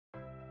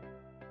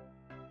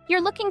You're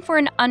looking for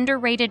an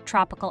underrated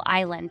tropical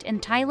island in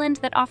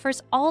Thailand that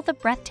offers all the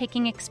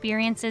breathtaking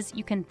experiences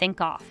you can think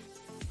of.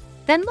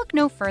 Then look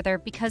no further,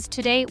 because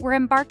today we're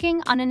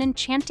embarking on an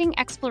enchanting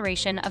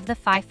exploration of the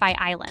Phi Phi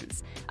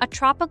Islands, a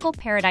tropical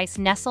paradise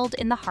nestled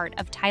in the heart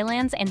of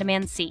Thailand's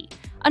Andaman Sea,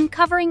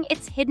 uncovering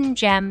its hidden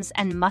gems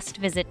and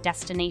must-visit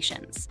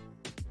destinations.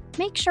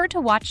 Make sure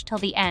to watch till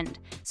the end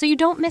so you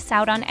don't miss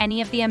out on any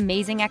of the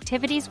amazing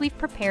activities we've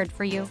prepared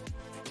for you.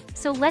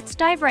 So let's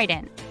dive right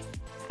in.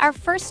 Our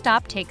first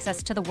stop takes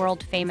us to the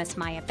world-famous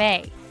Maya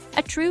Bay,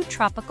 a true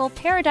tropical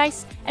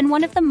paradise and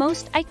one of the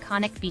most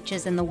iconic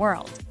beaches in the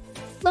world.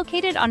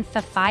 Located on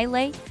Phi Phi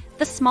Lake,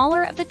 the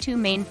smaller of the two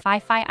main Phi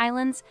Phi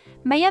Islands,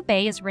 Maya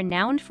Bay is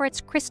renowned for its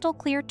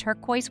crystal-clear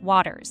turquoise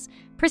waters,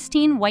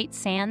 pristine white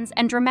sands,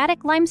 and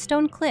dramatic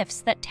limestone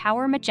cliffs that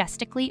tower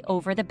majestically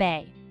over the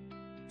bay.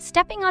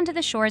 Stepping onto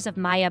the shores of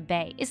Maya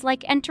Bay is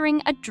like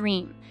entering a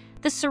dream.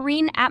 The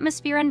serene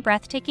atmosphere and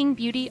breathtaking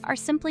beauty are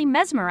simply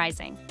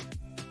mesmerizing.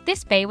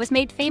 This bay was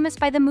made famous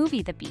by the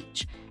movie The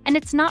Beach, and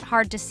it's not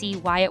hard to see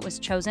why it was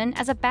chosen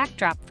as a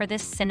backdrop for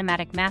this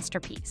cinematic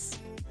masterpiece.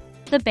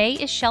 The bay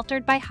is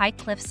sheltered by high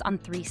cliffs on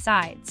three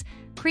sides,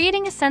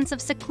 creating a sense of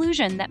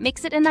seclusion that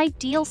makes it an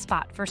ideal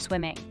spot for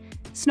swimming,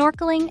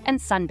 snorkeling, and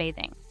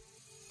sunbathing.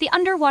 The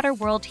underwater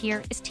world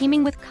here is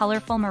teeming with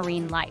colorful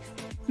marine life,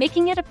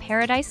 making it a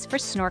paradise for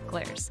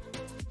snorkelers.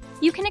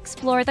 You can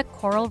explore the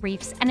coral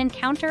reefs and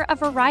encounter a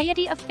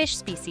variety of fish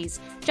species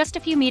just a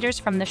few meters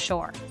from the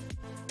shore.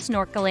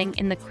 Snorkeling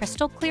in the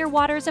crystal-clear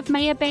waters of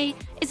Maya Bay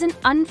is an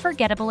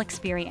unforgettable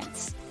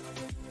experience.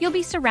 You'll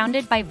be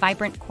surrounded by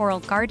vibrant coral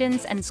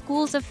gardens and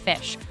schools of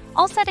fish,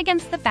 all set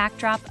against the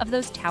backdrop of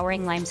those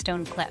towering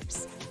limestone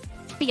cliffs.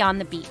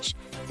 Beyond the beach,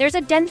 there's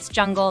a dense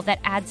jungle that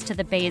adds to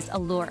the bay's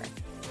allure.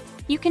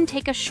 You can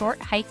take a short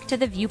hike to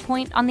the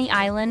viewpoint on the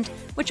island,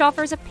 which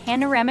offers a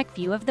panoramic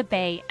view of the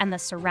bay and the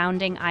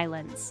surrounding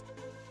islands.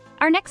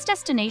 Our next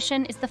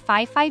destination is the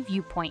Phi Phi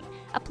Viewpoint,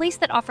 a place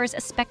that offers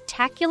a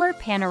spectacular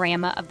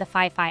panorama of the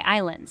Phi Phi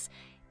Islands,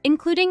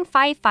 including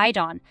Phi Phi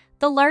Don,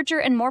 the larger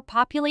and more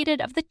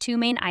populated of the two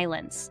main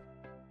islands.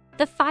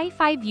 The Phi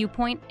Phi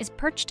Viewpoint is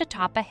perched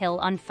atop a hill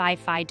on Phi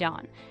Phi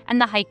Don,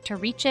 and the hike to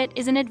reach it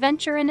is an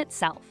adventure in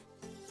itself.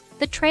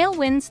 The trail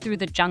winds through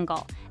the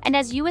jungle, and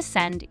as you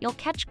ascend, you'll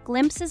catch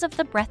glimpses of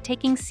the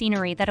breathtaking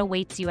scenery that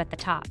awaits you at the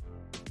top.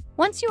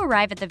 Once you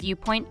arrive at the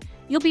viewpoint,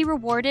 you'll be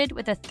rewarded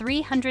with a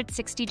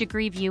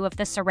 360-degree view of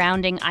the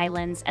surrounding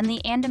islands and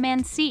the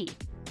Andaman Sea.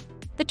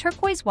 The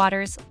turquoise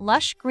waters,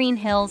 lush green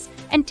hills,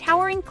 and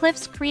towering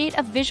cliffs create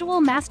a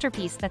visual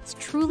masterpiece that's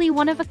truly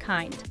one of a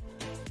kind.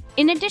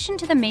 In addition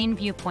to the main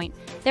viewpoint,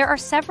 there are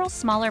several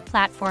smaller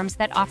platforms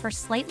that offer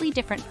slightly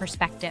different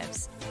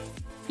perspectives.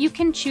 You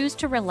can choose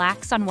to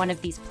relax on one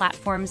of these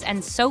platforms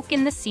and soak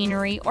in the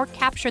scenery or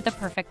capture the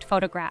perfect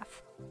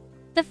photograph.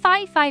 The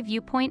Phi Phi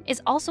Viewpoint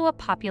is also a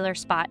popular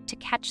spot to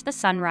catch the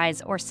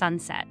sunrise or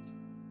sunset.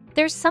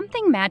 There's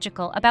something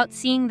magical about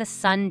seeing the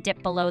sun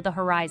dip below the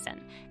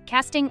horizon,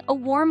 casting a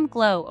warm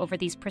glow over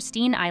these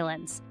pristine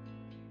islands.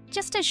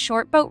 Just a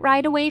short boat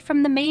ride away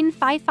from the main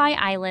Phi Phi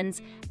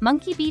Islands,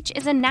 Monkey Beach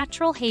is a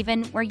natural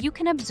haven where you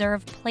can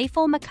observe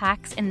playful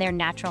macaques in their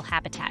natural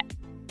habitat.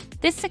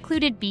 This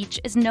secluded beach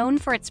is known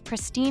for its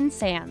pristine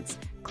sands,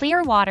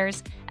 clear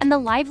waters, and the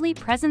lively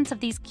presence of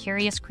these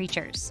curious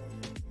creatures.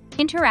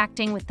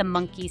 Interacting with the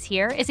monkeys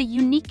here is a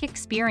unique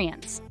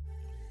experience.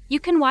 You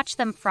can watch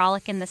them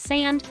frolic in the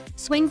sand,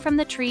 swing from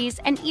the trees,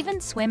 and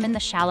even swim in the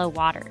shallow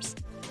waters.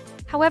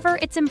 However,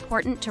 it's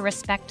important to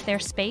respect their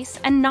space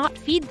and not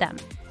feed them,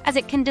 as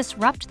it can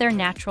disrupt their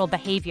natural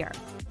behavior.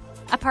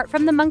 Apart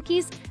from the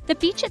monkeys, the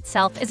beach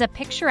itself is a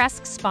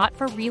picturesque spot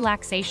for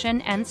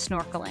relaxation and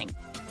snorkeling.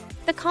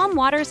 The calm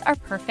waters are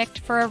perfect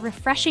for a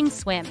refreshing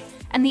swim,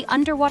 and the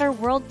underwater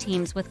world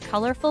teems with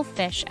colorful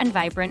fish and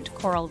vibrant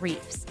coral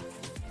reefs.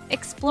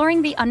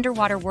 Exploring the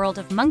underwater world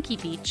of Monkey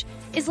Beach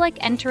is like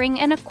entering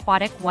an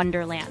aquatic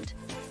wonderland.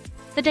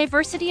 The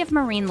diversity of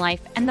marine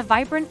life and the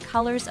vibrant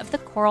colors of the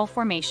coral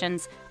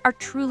formations are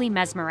truly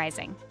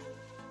mesmerizing.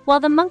 While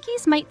the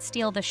monkeys might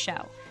steal the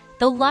show,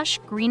 the lush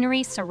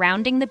greenery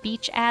surrounding the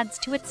beach adds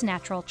to its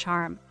natural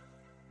charm.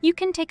 You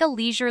can take a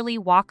leisurely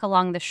walk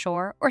along the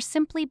shore or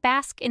simply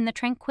bask in the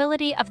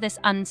tranquility of this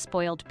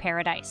unspoiled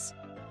paradise.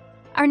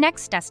 Our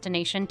next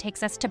destination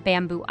takes us to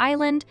Bamboo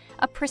Island,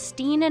 a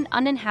pristine and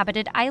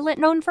uninhabited islet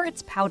known for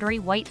its powdery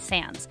white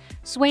sands,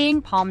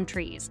 swaying palm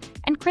trees,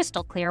 and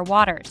crystal-clear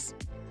waters.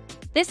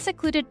 This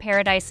secluded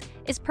paradise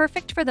is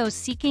perfect for those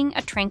seeking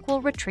a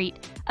tranquil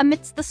retreat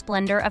amidst the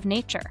splendor of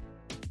nature.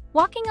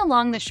 Walking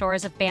along the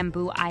shores of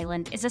Bamboo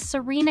Island is a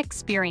serene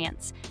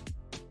experience.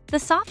 The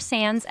soft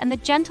sands and the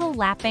gentle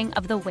lapping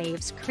of the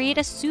waves create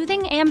a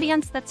soothing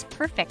ambience that's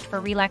perfect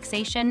for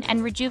relaxation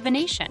and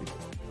rejuvenation.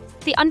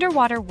 The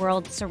underwater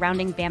world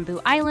surrounding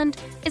Bamboo Island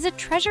is a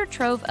treasure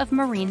trove of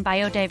marine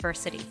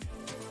biodiversity.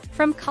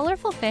 From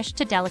colorful fish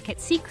to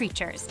delicate sea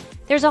creatures,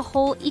 there's a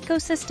whole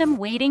ecosystem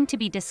waiting to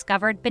be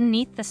discovered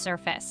beneath the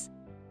surface.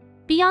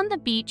 Beyond the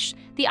beach,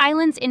 the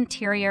island's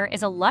interior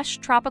is a lush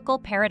tropical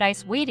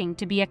paradise waiting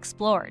to be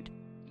explored.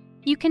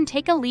 You can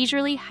take a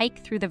leisurely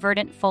hike through the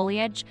verdant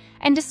foliage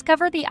and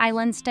discover the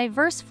island's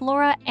diverse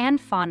flora and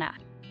fauna.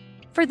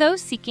 For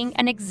those seeking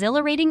an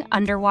exhilarating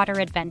underwater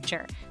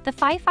adventure, the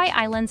Phi Phi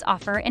Islands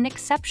offer an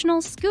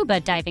exceptional scuba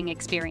diving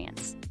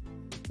experience.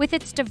 With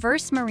its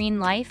diverse marine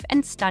life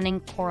and stunning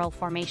coral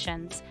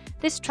formations,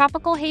 this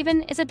tropical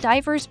haven is a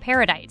diver's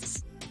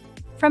paradise.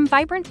 From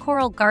vibrant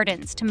coral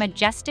gardens to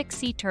majestic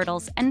sea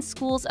turtles and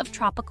schools of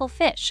tropical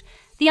fish,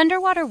 the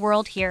underwater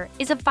world here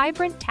is a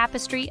vibrant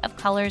tapestry of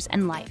colors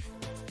and life.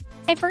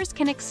 Divers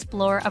can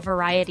explore a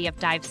variety of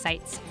dive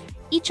sites,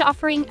 each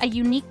offering a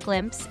unique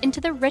glimpse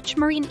into the rich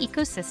marine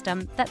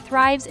ecosystem that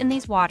thrives in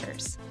these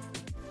waters.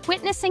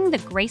 Witnessing the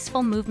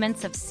graceful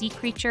movements of sea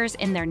creatures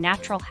in their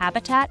natural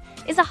habitat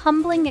is a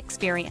humbling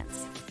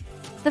experience.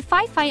 The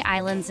Phi Phi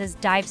Islands'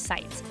 dive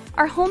sites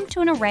are home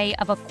to an array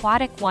of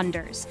aquatic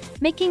wonders,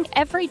 making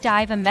every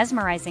dive a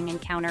mesmerizing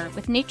encounter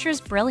with nature's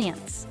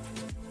brilliance.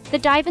 The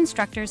dive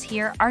instructors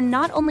here are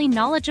not only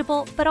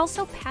knowledgeable but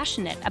also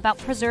passionate about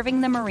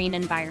preserving the marine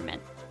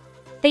environment.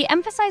 They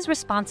emphasize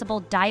responsible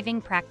diving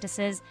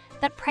practices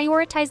that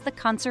prioritize the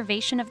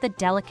conservation of the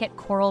delicate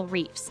coral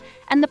reefs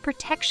and the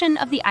protection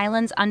of the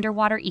island's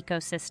underwater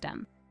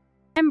ecosystem.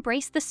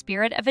 Embrace the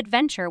spirit of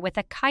adventure with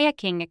a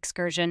kayaking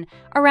excursion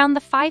around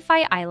the Phi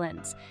Phi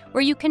Islands,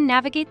 where you can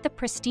navigate the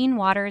pristine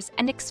waters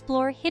and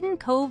explore hidden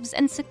coves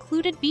and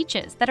secluded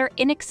beaches that are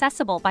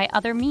inaccessible by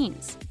other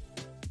means.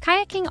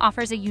 Kayaking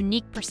offers a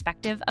unique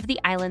perspective of the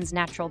island's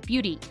natural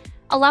beauty,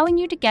 allowing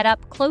you to get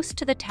up close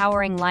to the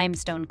towering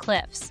limestone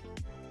cliffs.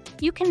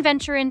 You can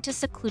venture into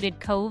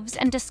secluded coves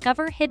and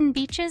discover hidden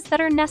beaches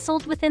that are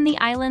nestled within the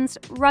island's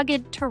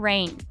rugged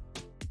terrain.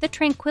 The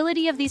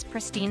tranquility of these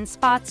pristine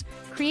spots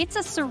creates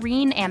a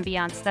serene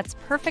ambiance that's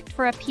perfect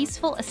for a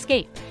peaceful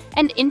escape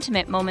and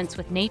intimate moments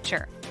with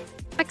nature.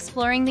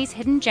 Exploring these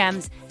hidden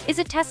gems is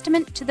a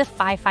testament to the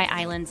Phi Phi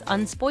Islands'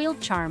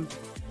 unspoiled charm.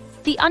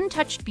 The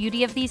untouched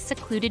beauty of these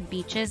secluded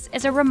beaches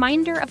is a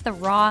reminder of the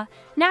raw,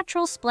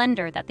 natural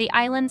splendor that the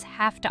islands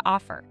have to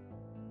offer.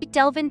 We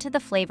delve into the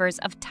flavors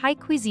of Thai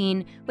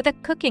cuisine with a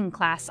cooking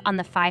class on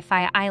the Phi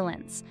Phi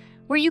Islands,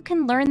 where you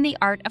can learn the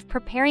art of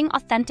preparing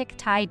authentic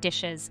Thai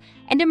dishes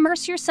and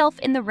immerse yourself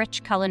in the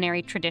rich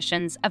culinary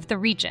traditions of the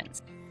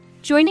regions.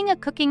 Joining a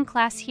cooking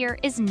class here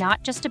is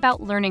not just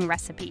about learning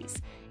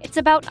recipes. It's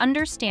about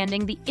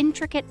understanding the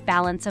intricate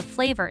balance of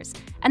flavors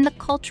and the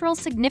cultural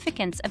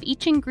significance of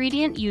each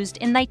ingredient used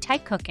in Thai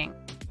cooking.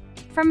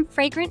 From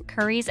fragrant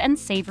curries and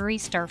savory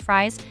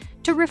stir-fries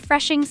to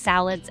refreshing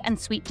salads and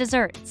sweet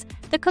desserts,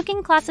 the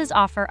cooking classes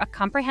offer a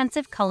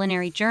comprehensive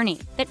culinary journey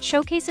that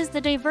showcases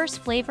the diverse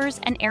flavors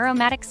and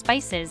aromatic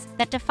spices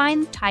that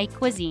define Thai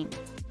cuisine.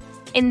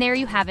 And there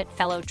you have it,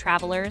 fellow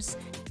travelers,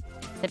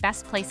 the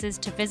best places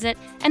to visit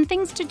and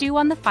things to do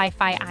on the Phi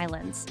Phi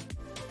Islands.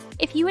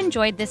 If you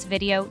enjoyed this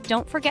video,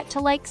 don't forget to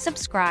like,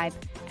 subscribe,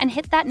 and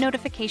hit that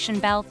notification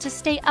bell to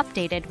stay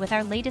updated with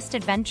our latest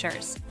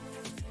adventures.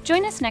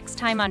 Join us next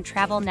time on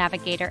Travel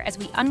Navigator as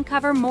we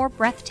uncover more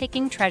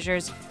breathtaking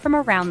treasures from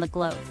around the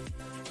globe.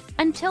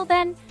 Until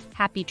then,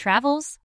 happy travels!